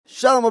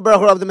Shalom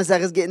Baruch of the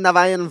Maseches Gittin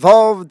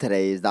involved.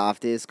 Today's daf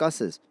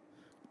discusses.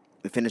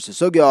 We finished the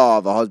sugya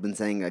of a husband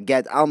saying a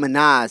get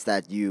almanas,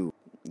 that you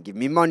give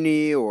me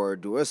money or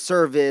do a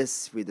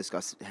service. We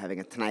discussed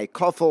having a tanai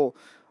kafel,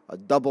 a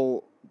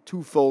double,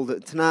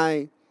 twofold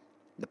tanai,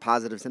 the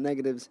positives and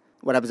negatives.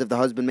 What happens if the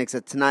husband makes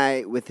a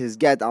tanai with his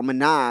get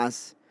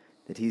almanas,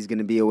 that he's going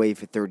to be away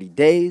for 30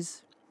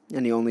 days,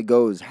 and he only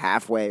goes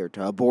halfway or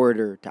to a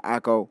border, to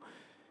Akko.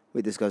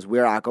 We discuss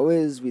where Akko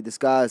is. We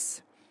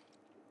discuss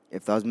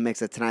if the husband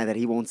makes a tanai that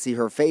he won't see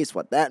her face,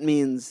 what that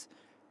means.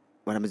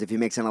 What happens if he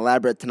makes an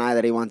elaborate tanai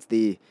that he wants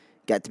the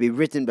get to be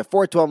written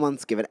before 12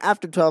 months, give it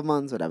after 12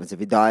 months? What happens if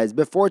he dies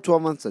before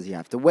 12 months? Does he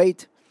have to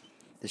wait?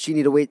 Does she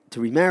need to wait to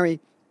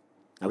remarry?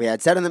 Now, we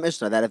had said in the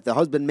Mishnah that if the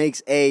husband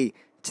makes a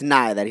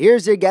tanai, that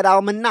here's your get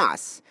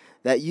almanas,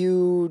 that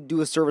you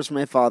do a service for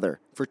my father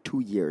for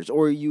 2 years,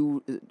 or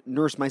you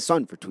nurse my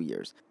son for 2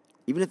 years.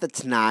 Even if the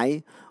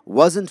tanai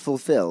wasn't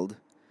fulfilled,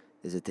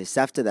 there's a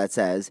tesefta that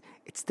says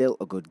it's still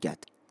a good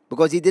get,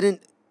 because he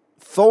didn't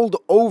fold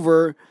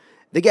over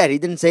the get. He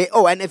didn't say,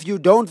 oh, and if you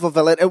don't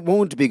fulfill it, it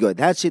won't be good.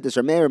 That's shit.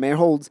 The Meir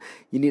holds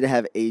you need to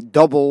have a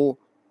double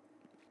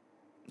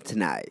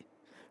tanai.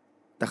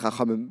 The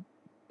Chachamim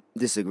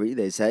disagree.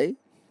 They say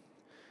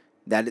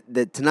that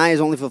the tanai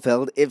is only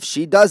fulfilled if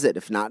she does it.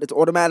 If not, it's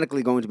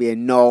automatically going to be a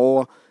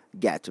no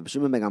get.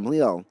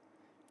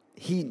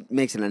 He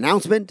makes an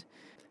announcement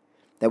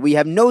that we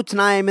have no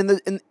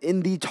tanaim in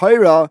the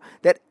Torah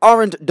that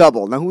aren't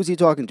double. Now, who's he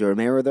talking to?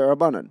 Meir or the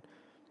Rabbanan?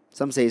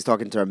 Some say he's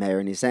talking to Meir,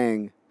 and he's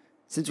saying,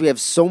 since we have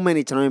so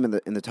many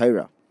tanaim in the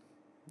Torah,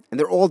 and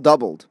they're all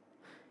doubled,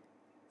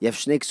 you have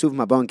shnei ksuv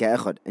mabon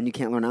ke'echad, and you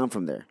can't learn out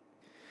from there.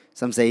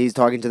 Some say he's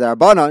talking to the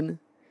Rabbanan,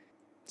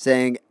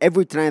 saying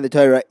every tanaim in the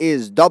Torah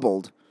is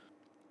doubled.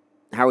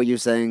 How are you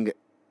saying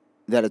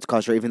that it's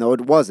kosher even though it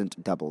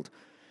wasn't doubled?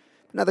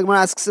 Now the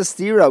Gemara asks a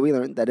stira. We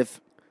learned that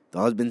if the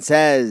husband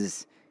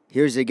says,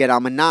 here's your get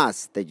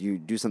almanas, that you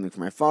do something for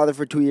my father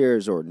for 2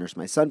 years, or nurse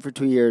my son for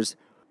 2 years,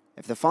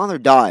 if the father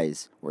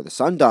dies, or the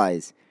son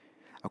dies,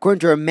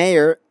 according to a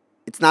mayor,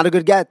 it's not a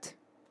good get,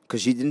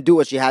 because she didn't do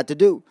what she had to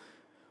do.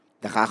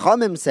 The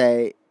Chachamim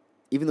say,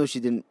 even though she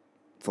didn't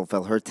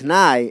fulfill her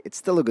tanai, it's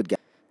still a good get,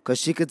 because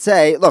she could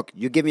say, look,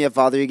 you give me a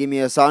father, you give me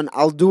a son,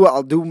 I'll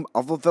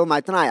fulfill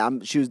my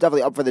tanai. She was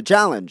definitely up for the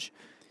challenge.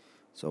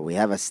 So we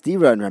have a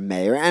stira in her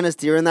mayor, and a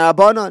stira in the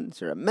Rabbanon.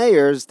 So her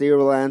mayor's stira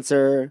will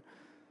answer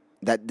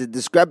that the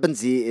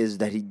discrepancy is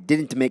that he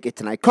didn't make it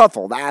tanai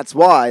kafel. That's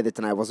why the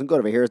tanai wasn't good.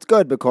 Over here it's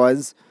good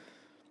because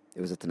it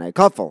was a tanai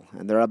kafel.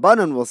 And the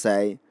Rabbanan will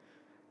say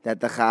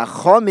that the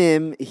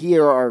Chachomim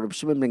here are Reb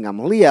Shimon ben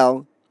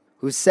Gamliel,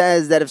 who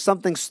says that if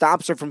something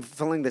stops her from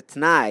fulfilling the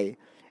tanai,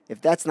 if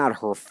that's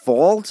not her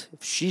fault,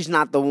 if she's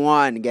not the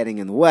one getting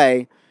in the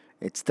way,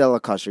 it's still a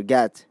kosher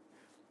get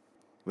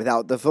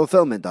without the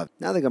fulfillment of it.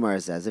 Now the Gemara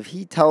says, if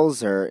he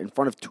tells her in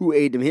front of 2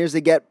 Eidim, here's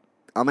the get,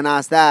 I'm going to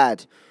ask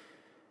that,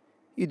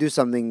 you do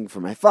something for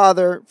my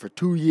father for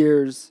 2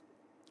 years,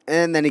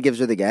 and then he gives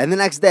her the get. And the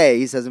next day,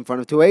 he says in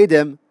front of 2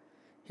 Eidim,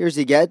 here's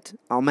the get,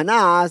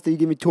 almanas, that you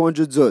give me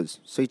 200 zuz.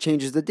 So he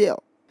changes the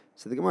deal.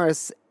 So the Gemara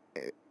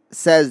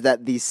says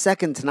that the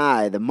second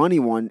tanai, the money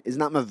one, is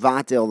not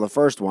mevatel, the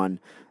first one,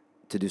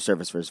 to do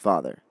service for his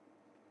father.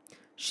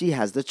 She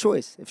has the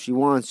choice. If she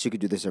wants, she could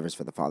do the service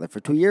for the father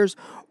for 2 years,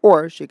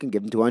 or she can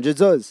give him 200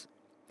 zuz.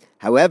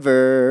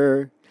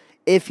 However,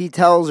 if he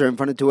tells her in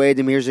front of 2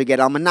 Eidim, here's your get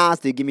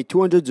almanas, you give me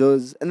 200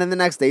 zuz, and then the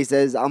next day he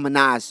says,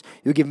 almanas,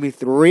 you give me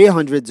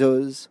 300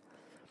 zuz,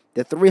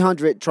 the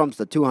 300 trumps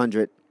the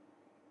 200,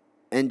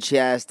 and she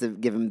has to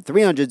give him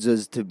 300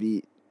 zuz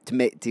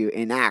to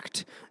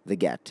enact the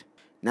get.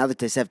 Now the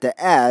Tosefta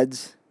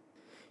adds,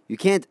 you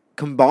can't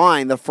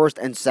combine the first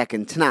and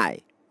second tanai.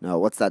 No,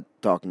 what's that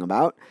talking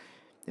about?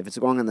 If it's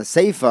going on the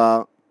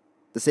Seifa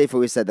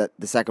we said that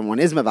the second one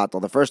is mevatel,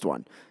 the first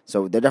one.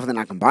 So they're definitely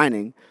not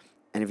combining.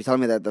 And if you tell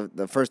me that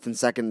the first and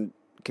second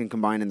can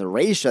combine in the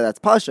Reisha, that's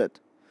Pashat.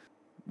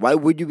 Why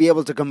would you be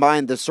able to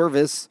combine the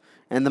service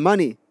and the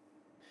money?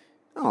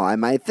 Oh, I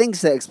might think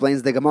so,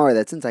 explains the Gemara,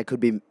 that since I could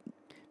be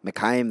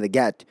Mekayim the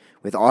get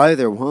with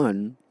either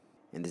one,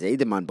 and there's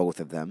Eidim on both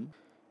of them,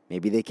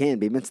 maybe they can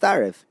be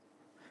Mitzdarif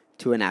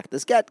to enact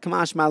this get,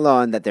 Kamash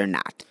Malon, that they're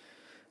not.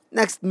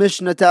 Next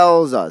Mishnah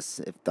tells us,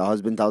 if the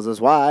husband tells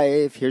his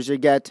wife, here's your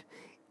get,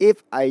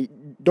 if I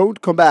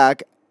don't come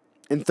back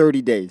in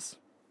 30 days,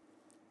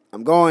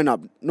 I'm going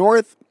up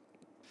north.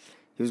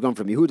 He was going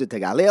from Yehuda to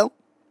Galil.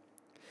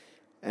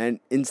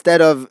 And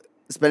instead of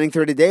spending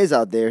 30 days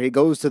out there, he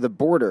goes to the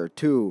border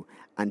to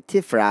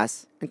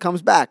Antifras and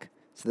comes back.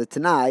 So the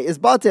Tanai is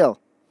Batil.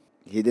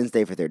 He didn't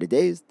stay for 30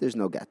 days. There's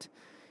no get.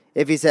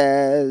 If he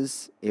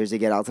says, here's a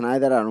get al Tanai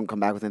that I don't come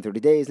back within 30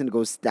 days, and it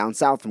goes down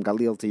south from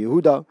Galil to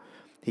Yehuda,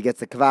 he gets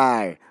the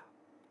Kvar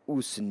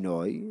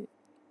Usnoi.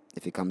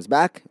 If he comes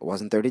back, it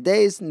wasn't 30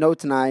 days, no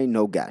Tanai,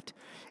 no get.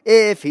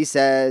 If he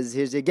says,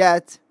 here's a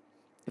get,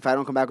 if I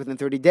don't come back within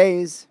 30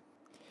 days,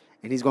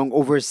 and he's going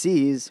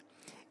overseas,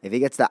 if he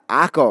gets the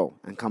Akko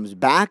and comes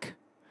back,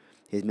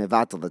 he's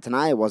mevatel the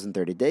Tanai. It wasn't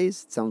 30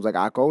 days. It sounds like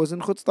Akko was in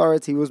Chutz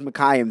La'aretz. He was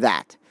Mekayim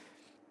that.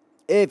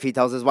 If he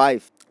tells his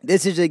wife,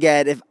 this is a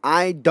get if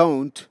I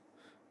don't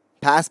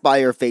pass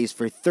by her face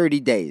for 30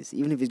 days,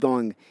 even if he's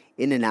going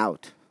in and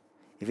out.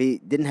 If he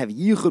didn't have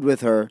yichud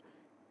with her,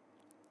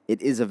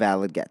 it is a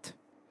valid get.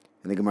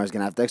 And the Gemara is going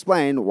to have to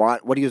explain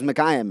what he was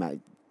Mekayim,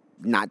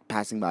 not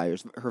passing by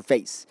her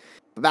face.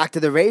 But back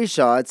to the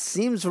Reisha, it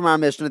seems from our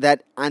Mishnah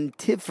that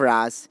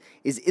Antifras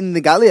is in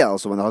the Galil.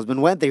 So when the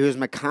husband went there, he was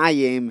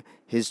Mekayim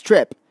his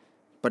trip,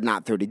 but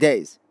not 30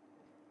 days.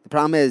 The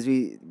problem is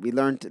we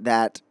learned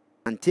that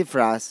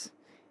Antifras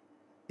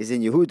is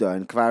in Yehuda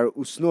and Kvar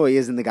Usnoi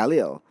is in the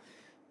Galil.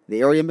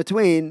 The area in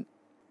between,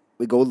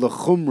 we go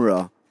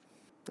L'chumra,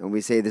 and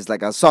we say there's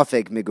like a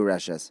suffix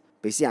Migureshes.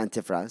 But you see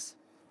Antifras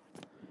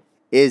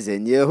is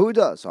in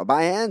Yehuda. So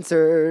Abai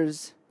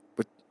answers,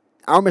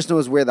 our Mishnah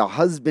was where the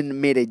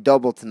husband made a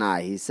double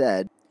Tanai. He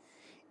said,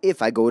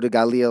 if I go to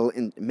Galil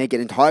and make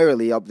it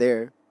entirely up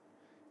there,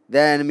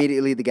 then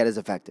immediately the get is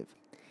effective.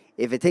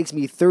 If it takes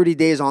me 30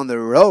 days on the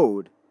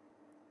road,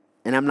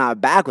 and I'm not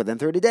back within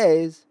 30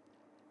 days,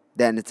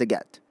 then it's a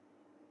get.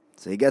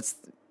 So he gets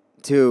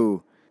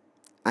to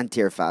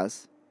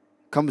Antirfas,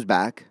 comes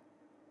back,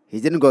 he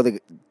didn't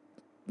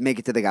make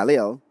it to the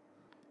Galil,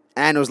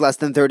 and it was less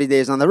than 30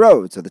 days on the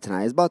road, so the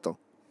Tanai is batal.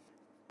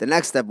 The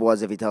next step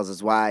was if he tells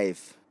his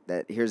wife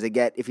that here's a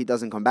get if he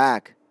doesn't come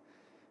back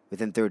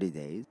within 30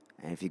 days,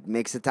 and if he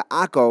makes it to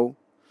Akko,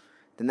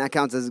 then that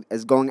counts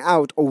as going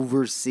out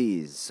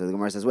overseas. So the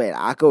Gemara says, wait,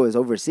 Akko is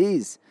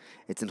overseas.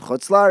 It's in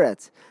Chutz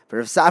La'aretz. But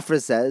if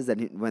Safra says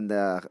that when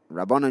the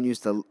Rabbanon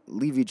used to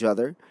leave each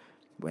other,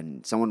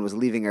 when someone was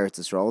leaving Eretz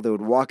Yisrael, they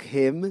would walk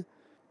him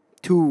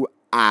to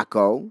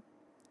Akko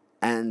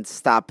and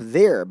stop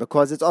there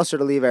because it's usher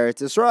to leave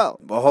Eretz Yisrael.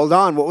 But hold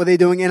on, what were they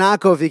doing in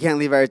Akko if you can't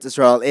leave Eretz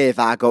Yisrael if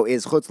Akko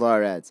is Chutz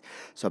La'aretz?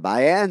 So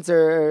by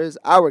answers,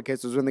 our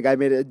case was when the guy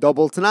made it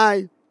double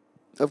Tanai.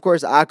 Of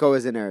course, Akko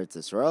is in Eretz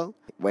Yisrael.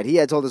 What he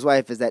had told his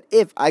wife is that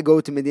if I go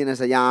to Medina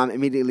Sayyam,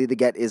 immediately the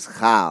get is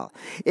Chal.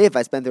 If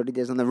I spend 30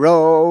 days on the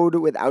road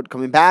without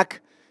coming back,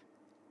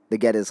 the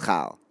get is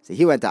Chal. So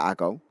he went to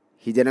Akko.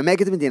 He didn't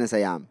make it to Medina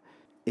Sayyam.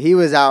 He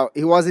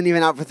wasn't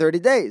even out for 30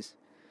 days.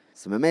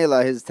 So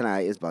Mamela, his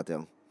Tanai is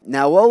Batil.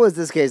 Now, what was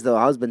this case though?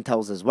 A husband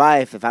tells his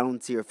wife, if I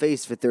don't see her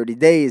face for 30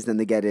 days, then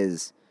the get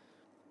is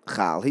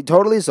Chal. He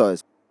totally saw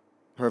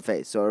her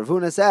face. So Rav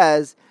Huna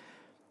says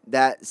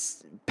that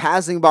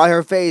passing by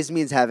her face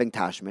means having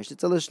tashmish.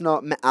 It's a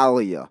lishna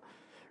me'aliyah.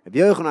 Rabbi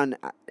Yochanan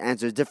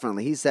answers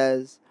differently. He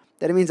says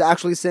that it means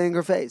actually seeing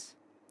her face.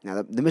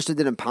 Now, the Mishnah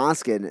didn't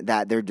paskin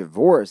that they're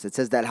divorced. It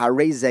says that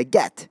harei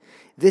get.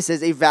 This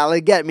is a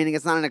valid get, meaning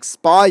it's not an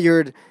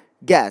expired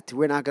get.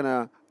 We're not going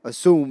to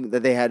assume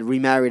that they had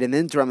remarried in the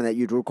interim and that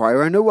you'd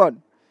require a new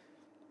one.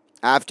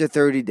 After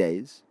 30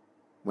 days,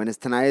 when his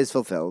Tanai is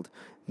fulfilled,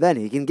 then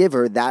he can give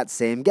her that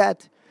same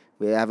get.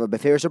 We have a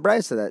Beferish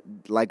Brisa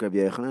that, like Rabbi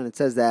Yochanan, it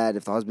says that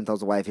if the husband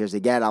tells the wife, here's a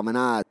get,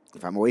 almanat,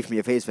 if I'm away from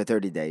your face for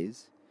 30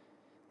 days,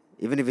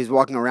 even if he's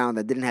walking around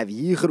that didn't have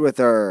yichud with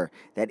her,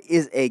 that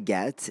is a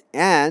get,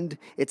 and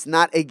it's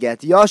not a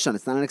get yoshan,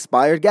 it's not an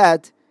expired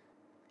get,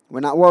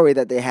 we're not worried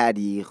that they had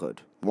yichud.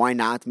 Why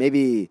not?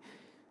 Maybe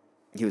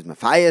he was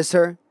mafayas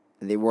her,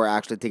 and they were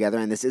actually together,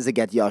 and this is a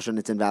get yoshan,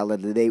 it's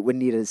invalid, they would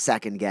need a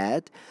second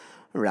get.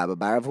 Rabbi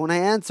Barav Huna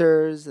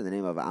answers, in the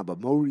name of Abba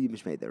Mori,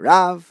 Mishmei the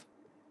Rav,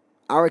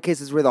 our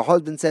case is where the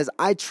husband says,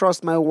 I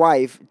trust my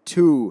wife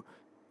to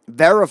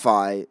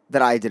verify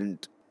that I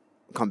didn't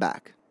come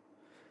back.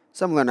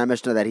 Some learn our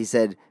Mishnah that he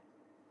said,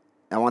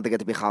 I want the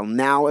get to be chal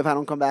now if I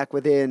don't come back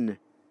within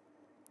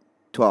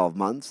 12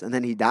 months. And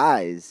then he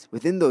dies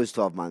within those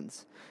 12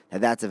 months. Now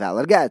that's a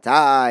valid get.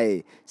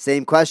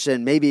 Same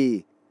question.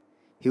 Maybe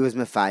he was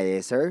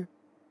mefayes her,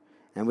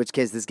 in which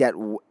case this get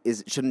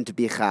shouldn't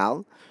be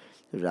chal.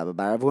 Rabbi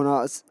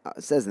Baravuna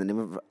says in the name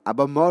of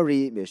Abba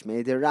Mori,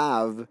 Mishmei de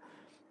Rav,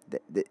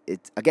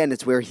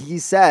 it's where he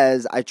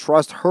says, I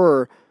trust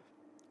her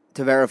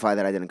to verify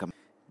that I didn't come.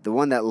 The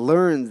one that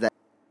learns that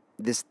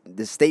this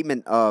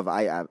statement of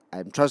I'm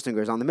trusting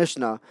her is on the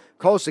Mishnah,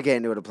 Kol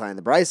Shekain, it would apply in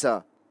the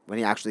Brisa when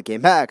he actually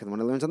came back. And when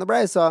he learns on the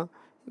Brisa,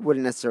 he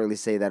wouldn't necessarily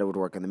say that it would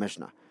work in the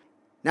Mishnah.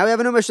 Now we have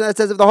a new Mishnah that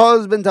says if the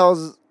husband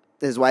tells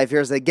his wife,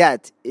 here's a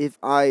get, if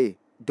I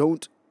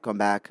don't come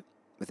back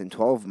within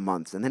 12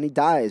 months, and then he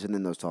dies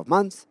within those 12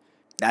 months,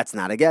 that's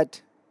not a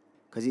get.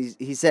 Because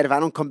he said, if I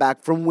don't come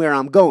back from where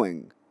I'm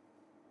going,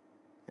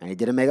 and he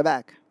didn't make it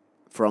back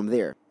from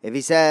there. If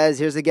he says,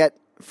 here's a get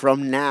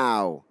from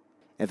now,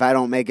 if I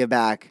don't make it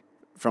back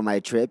from my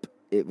trip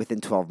within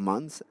 12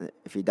 months,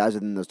 if he dies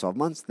within those 12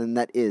 months, then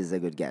that is a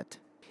good get.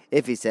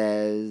 If he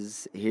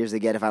says, here's a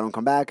get if I don't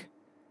come back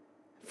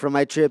from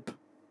my trip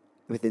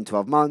within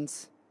 12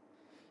 months,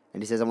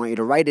 and he says, I want you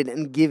to write it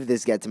and give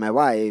this get to my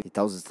wife, he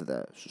tells us to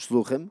the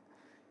shluchim,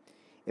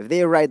 if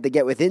they write the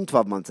get within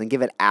 12 months and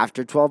give it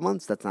after 12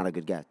 months, that's not a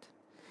good get.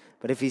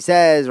 But if he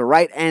says,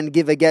 write and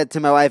give a get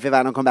to my wife if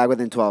I don't come back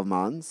within 12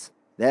 months,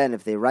 then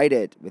if they write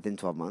it within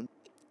 12 months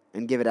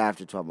and give it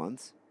after 12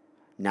 months,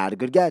 not a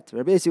good get.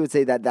 Rabbi Yossi would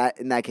say that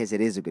in that case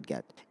it is a good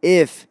get.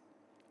 If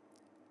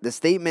the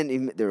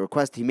statement, the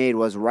request he made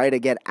was write a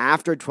get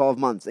after 12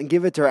 months and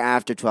give it to her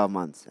after 12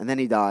 months. And then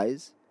he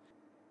dies.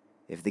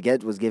 If the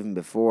get was given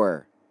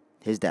before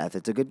his death,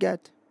 it's a good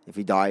get. If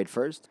he died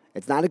first,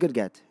 it's not a good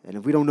get. And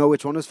if we don't know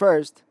which one was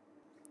first,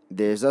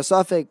 there's a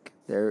suffix.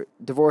 They're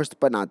divorced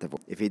but not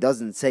divorced. If he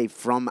doesn't say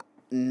from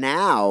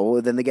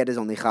now, then the get is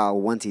only chal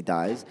once he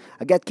dies.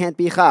 A get can't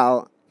be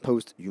chal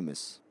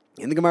post-humus.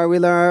 In the Gemara we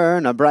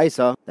learn a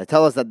brisa that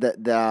tells us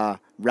that the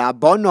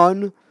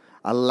Rabbanon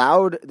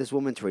allowed this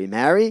woman to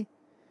remarry,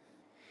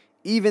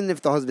 even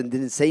if the husband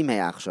didn't say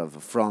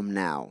me'achshav, from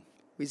now.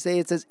 We say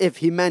it's as if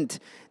he meant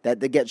that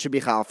the get should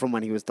be chal from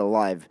when he was still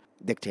alive,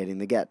 dictating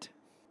the get.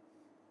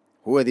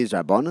 Who are these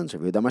Rabbanons?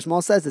 Rabbi Yehuda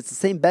Mashmal says it's the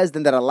same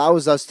bezdin that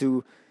allows us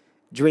to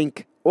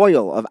drink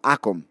oil of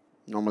akum.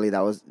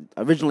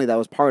 Originally that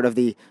was part of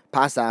the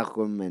pas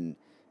akum and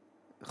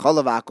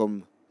cholav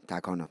akum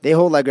takona. They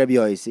hold like Rabbi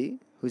Yosi,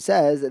 who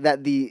says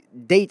that the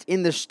date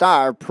in the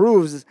star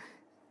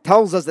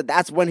tells us that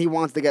that's when he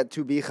wants to get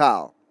to be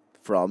chal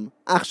from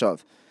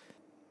achshav.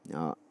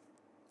 Now,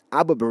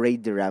 Abba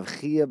bereid de Rav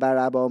Chia bar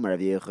Abba, Rav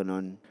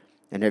Yechanan,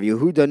 and Rav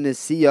Yehuda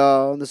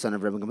Nesiya, the son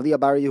of Rabbi Gamaliel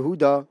bar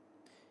Yehuda,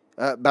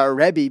 bar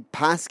Rebbe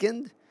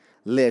Paskind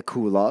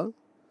lekula,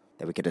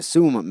 that we could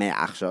assume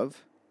me'achshav,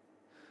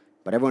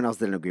 but everyone else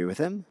didn't agree with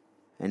him.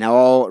 And now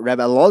all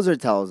Rabbi Elazar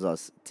tells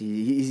us,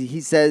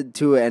 he said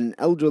to an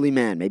elderly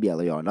man, maybe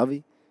Eliyahu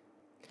Navi,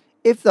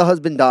 if the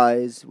husband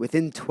dies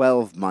within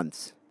 12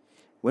 months,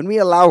 when we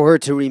allow her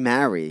to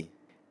remarry,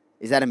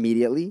 is that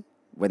immediately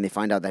when they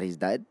find out that he's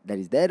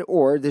dead,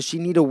 or does she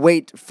need to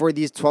wait for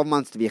these 12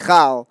 months to be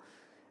chal,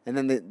 and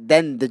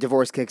then the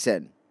divorce kicks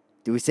in?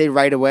 Do we say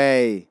right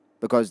away,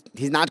 because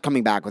he's not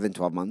coming back within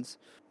 12 months?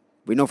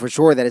 We know for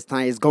sure that his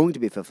Tanai is going to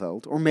be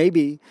fulfilled, or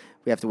maybe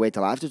we have to wait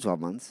till after 12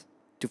 months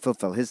to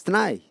fulfill his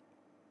Tanai.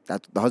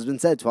 That the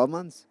husband said 12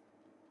 months.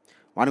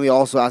 Why don't we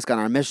also ask on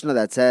our Mishnah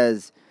that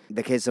says,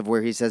 the case of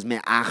where he says,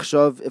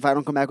 me'achshav, if I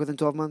don't come back within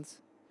 12 months?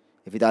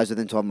 If he dies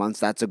within 12 months,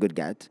 that's a good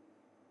get.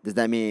 Does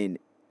that mean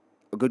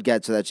a good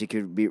get so that she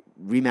could be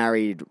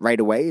remarried right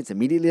away? It's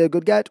immediately a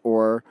good get,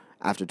 or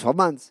after 12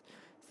 months?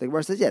 The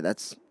Gemara says, yeah,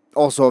 that's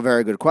also a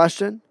very good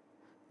question.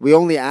 We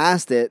only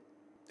asked it,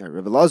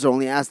 Rabbi Elazar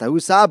only asked Ahu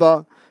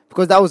Saba,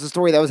 because that was the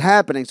story that was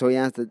happening, so he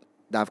asked it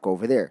dafka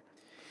over there.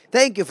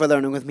 Thank you for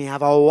learning with me.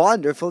 Have a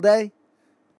wonderful day.